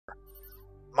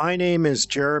My name is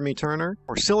Jeremy Turner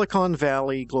for Silicon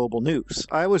Valley Global News.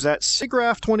 I was at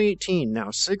Siggraph 2018. Now,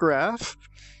 Siggraph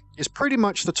is pretty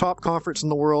much the top conference in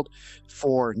the world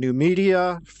for new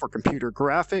media, for computer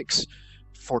graphics,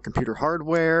 for computer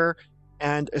hardware,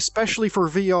 and especially for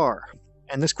VR.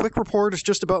 And this quick report is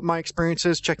just about my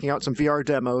experiences checking out some VR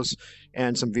demos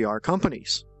and some VR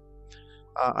companies.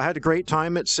 I had a great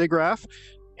time at Siggraph,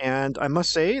 and I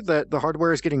must say that the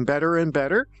hardware is getting better and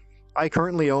better. I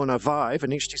currently own a Vive,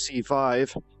 an HTC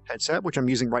Vive headset, which I'm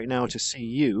using right now to see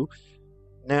you.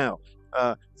 Now,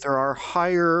 there are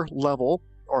higher level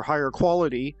or higher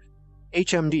quality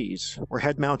HMDs, or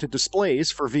head-mounted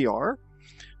displays for VR.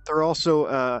 There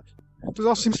also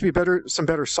seems to be some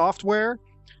better software,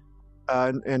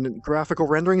 and graphical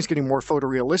renderings getting more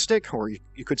photorealistic, or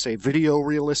you could say video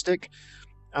realistic.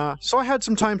 So I had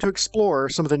some time to explore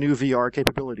some of the new VR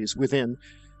capabilities within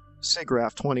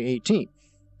Siggraph 2018.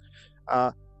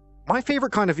 My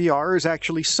favorite kind of VR is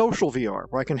actually social VR,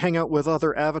 where I can hang out with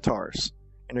other avatars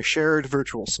in a shared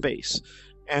virtual space.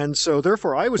 And so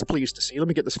therefore I was pleased to see, let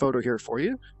me get this photo here for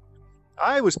you.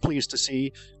 I was pleased to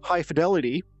see High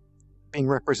Fidelity being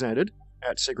represented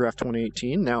at Siggraph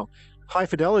 2018. Now, High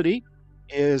Fidelity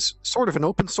is sort of an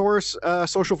open source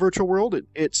social virtual world.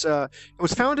 It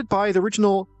was founded by the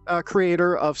original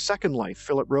creator of Second Life,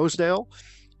 Philip Rosedale.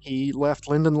 He left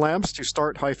Linden Labs to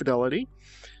start High Fidelity.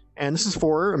 And this is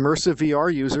for immersive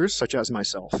VR users, such as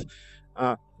myself.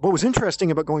 What was interesting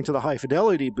about going to the High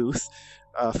Fidelity booth,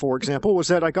 for example, was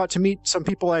that I got to meet some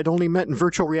people I'd only met in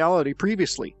virtual reality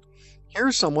previously.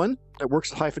 Here's someone that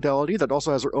works at High Fidelity that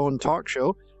also has her own talk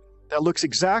show that looks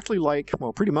exactly like,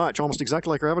 well, pretty much, almost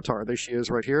exactly like her avatar. There she is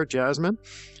right here, Jasmine.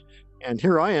 And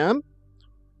here I am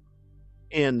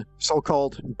in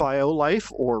so-called bio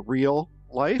life or real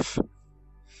life.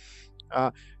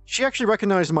 She actually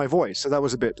recognized my voice, so that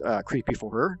was a bit creepy for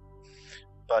her,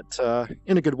 but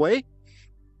in a good way.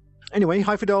 Anyway,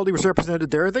 High Fidelity was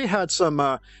represented there. They had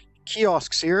some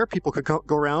kiosks here. People could go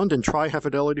around and try High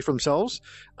Fidelity for themselves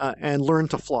and learn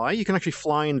to fly. You can actually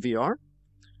fly in VR.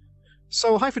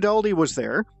 So High Fidelity was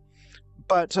there,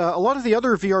 but a lot of the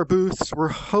other VR booths were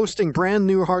hosting brand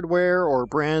new hardware or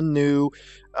brand new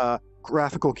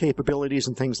graphical capabilities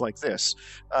and things like this.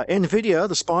 NVIDIA,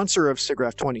 the sponsor of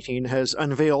Siggraph 2018, has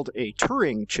unveiled a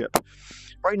Turing chip.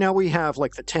 Right now we have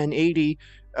like the 1080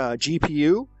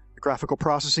 GPU, the graphical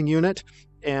processing unit,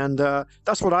 and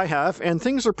that's what I have. And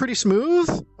things are pretty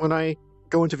smooth when I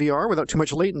go into VR without too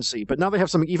much latency. But now they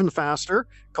have something even faster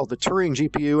called the Turing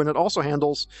GPU, and it also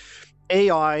handles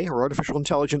AI, or artificial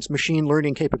intelligence, machine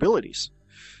learning capabilities.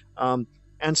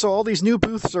 And so all these new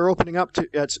booths are opening up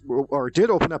or did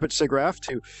open up at Siggraph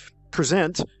to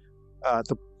present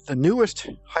the newest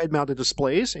head-mounted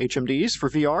displays, HMDs, for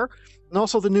VR, and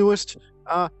also the newest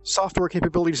software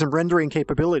capabilities and rendering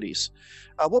capabilities.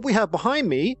 What we have behind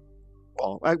me,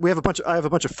 well, I have a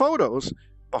bunch of photos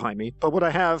behind me, but what I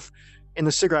have in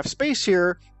the Siggraph space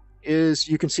here is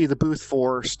you can see the booth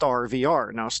for Star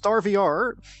VR. Now, Star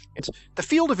VR, the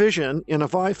field of vision in a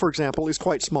Vive, for example, is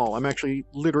quite small. I'm actually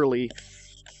literally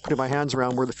putting my hands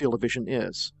around where the field of vision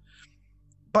is.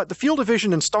 But the field of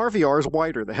vision in Star VR is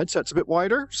wider. The headset's a bit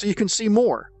wider, so you can see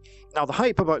more. Now, the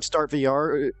hype about Star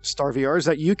VR is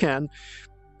that you can,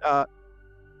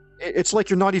 it's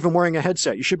like you're not even wearing a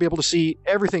headset. You should be able to see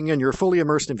everything and you're fully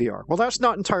immersed in VR. Well, that's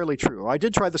not entirely true. I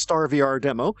did try the Star VR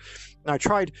demo, and I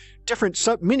tried different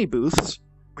mini booths,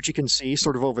 which you can see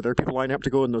sort of over there. People line up to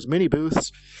go in those mini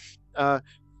booths.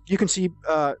 You can see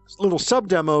little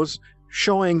sub-demos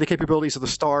showing the capabilities of the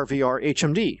Star VR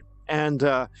HMD. And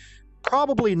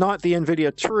probably not the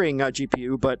NVIDIA Turing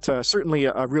GPU, but certainly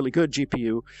a really good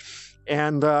GPU.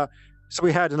 And so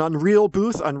we had an Unreal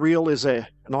booth. Unreal is an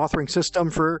authoring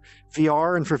system for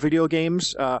VR and for video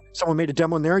games. Someone made a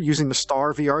demo in there using the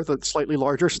Star VR, the slightly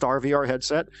larger Star VR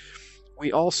headset.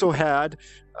 We also had,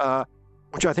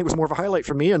 which I think was more of a highlight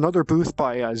for me, another booth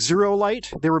by Zero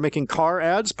Light. They were making car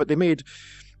ads, but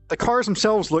the cars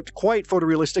themselves looked quite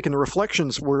photorealistic, and the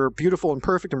reflections were beautiful and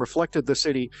perfect and reflected the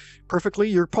city perfectly.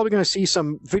 You're probably going to see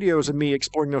some videos of me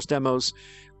exploring those demos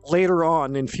later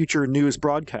on in future news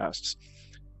broadcasts.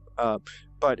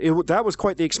 But that was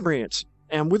quite the experience.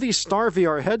 And with these Star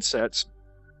VR headsets,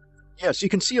 yes, you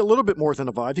can see a little bit more than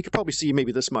a Vive. You could probably see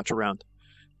maybe this much, around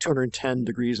 210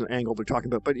 degrees an angle they're talking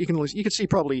about. But you can see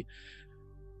probably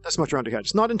this much around your head.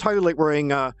 It's not entirely like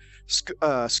wearing a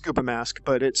scuba mask,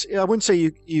 but I wouldn't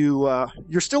say you're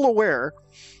still aware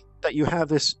that you have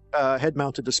this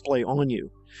head-mounted display on you.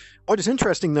 What is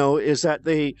interesting, though, is that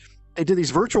they did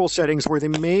these virtual settings where they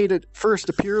made it first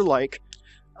appear like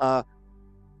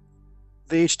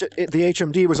the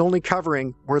HMD was only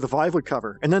covering where the Vive would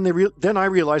cover. And then I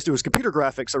realized it was computer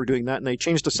graphics that were doing that, and they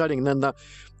changed the setting, and then the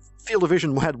field of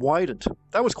vision had widened.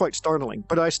 That was quite startling,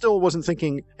 but I still wasn't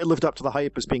thinking it lived up to the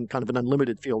hype as being kind of an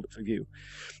unlimited field of view,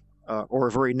 or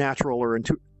a very natural or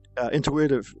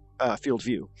intuitive field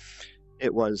view.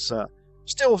 It was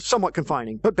still somewhat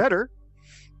confining, but better.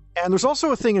 And there's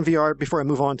also a thing in VR, before I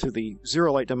move on to the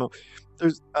Zero Light demo,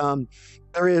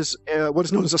 there is what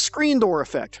is known as a screen door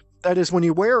effect. That is, when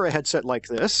you wear a headset like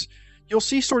this, you'll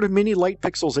see sort of mini light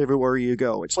pixels everywhere you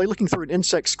go. It's like looking through an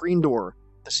insect screen door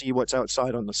to see what's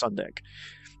outside on the sun deck.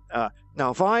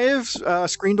 Now, Vive's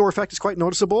screen door effect is quite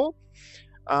noticeable,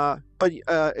 but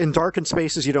in darkened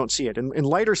spaces, you don't see it. In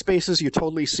lighter spaces, you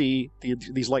totally see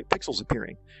these light pixels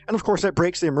appearing. And of course, that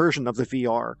breaks the immersion of the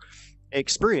VR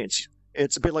experience.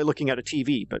 It's a bit like looking at a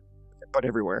TV, but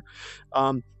everywhere.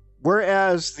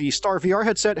 Whereas the Star VR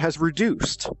headset has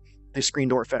reduced the screen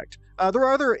door effect. There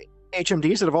are other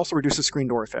HMDs that have also reduced the screen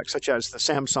door effect, such as the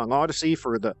Samsung Odyssey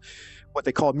for what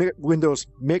they call Windows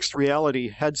mixed reality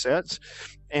headsets,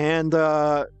 and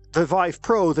the Vive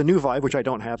Pro, the new Vive, which I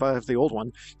don't have, I have the old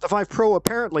one. The Vive Pro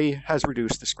apparently has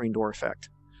reduced the screen door effect.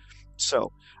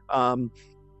 So,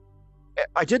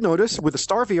 I did notice with the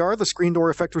Star VR, the screen door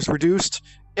effect was reduced.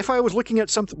 If I was looking at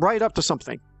something right up to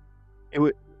something, it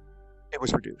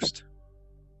was reduced.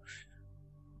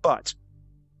 But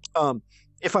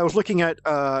if I was looking at,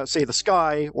 say, the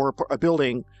sky or a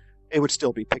building, it would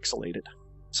still be pixelated.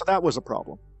 So that was a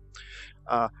problem.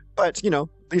 But,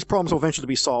 these problems will eventually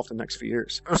be solved in the next few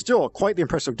years. It was still quite the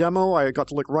impressive demo. I got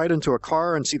to look right into a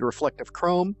car and see the reflective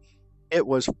chrome. It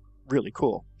was really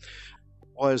cool.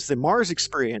 Was the Mars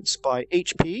Experience by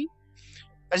HP.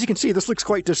 As you can see, this looks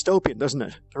quite dystopian, doesn't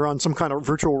it? They're on some kind of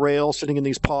virtual rail, sitting in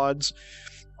these pods,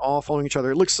 all following each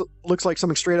other. It looks like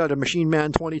something straight out of Machine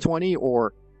Man 2020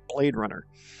 or Blade Runner.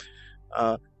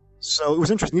 So it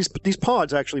was interesting. These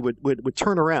pods actually would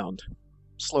turn around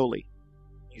slowly.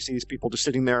 You see these people just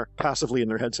sitting there passively in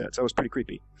their headsets. That was pretty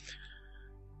creepy.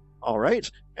 All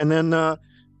right. And then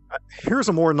here's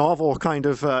a more novel kind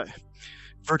of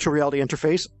virtual reality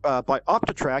interface by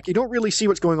OptiTrack. You don't really see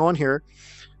what's going on here,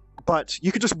 but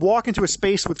you could just walk into a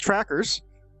space with trackers,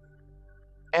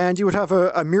 and you would have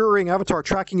a mirroring avatar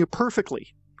tracking you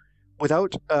perfectly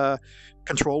without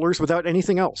controllers, without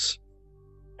anything else.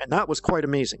 And that was quite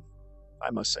amazing, I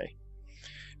must say.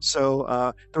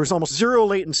 So there was almost zero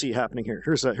latency happening here.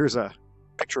 Here's a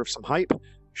picture of some hype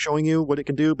showing you what it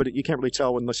can do, but you can't really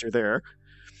tell unless you're there.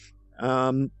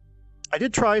 I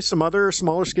did try some other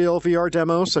smaller scale VR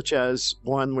demos, such as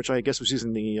one which I guess was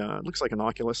using the, looks like an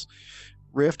Oculus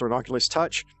Rift or an Oculus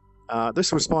Touch.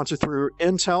 This was sponsored through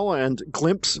Intel and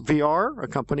Glimpse VR, a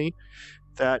company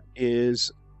that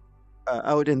is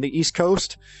out in the East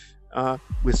Coast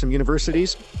with some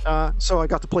universities. So I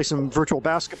got to play some virtual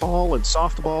basketball and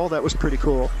softball. That was pretty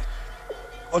cool.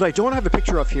 What I don't have a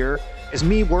picture of here is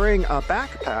me wearing a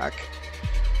backpack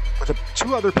with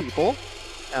two other people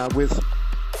with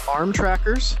arm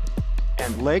trackers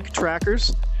and leg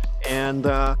trackers, and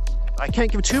I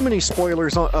can't give too many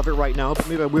spoilers of it right now, but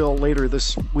maybe I will later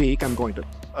this week. I'm going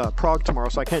to Prague tomorrow,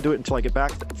 so I can't do it until I get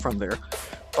back from there.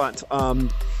 But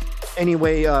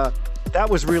anyway, that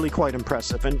was really quite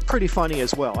impressive and pretty funny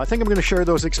as well. I think I'm going to share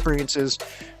those experiences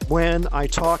when I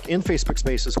talk in Facebook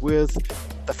Spaces with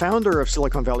the founder of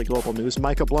Silicon Valley Global News,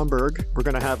 Micah Blumberg. We're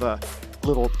going to have a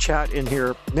little chat in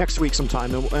here next week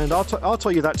sometime, and I'll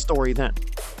tell you that story then.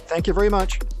 Thank you very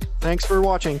much. Thanks for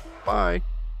watching. Bye.